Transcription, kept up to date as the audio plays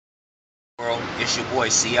World, it's your boy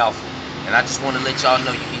Cee Alpha, and I just want to let y'all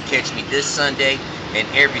know you can catch me this Sunday and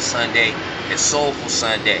every Sunday at Soulful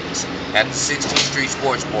Sundays at the 16th Street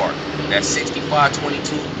Sports Bar. That's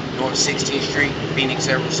 6522 North 16th Street, Phoenix,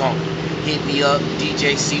 Arizona. Hit me up,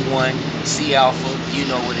 DJ C1, Cee Alpha, you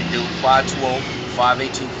know what to do,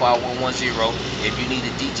 520-582-5110 if you need a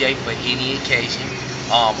DJ for any occasion.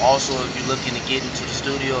 Also, if you're looking to get into the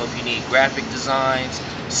studio, if you need graphic designs,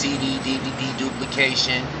 CD, DVD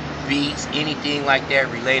duplication, beats, anything like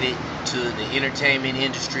that related to the entertainment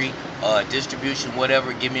industry, distribution,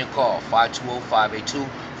 whatever, give me a call,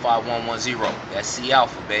 520-582-5110. That's Cee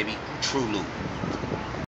Alpha, baby. Trulu.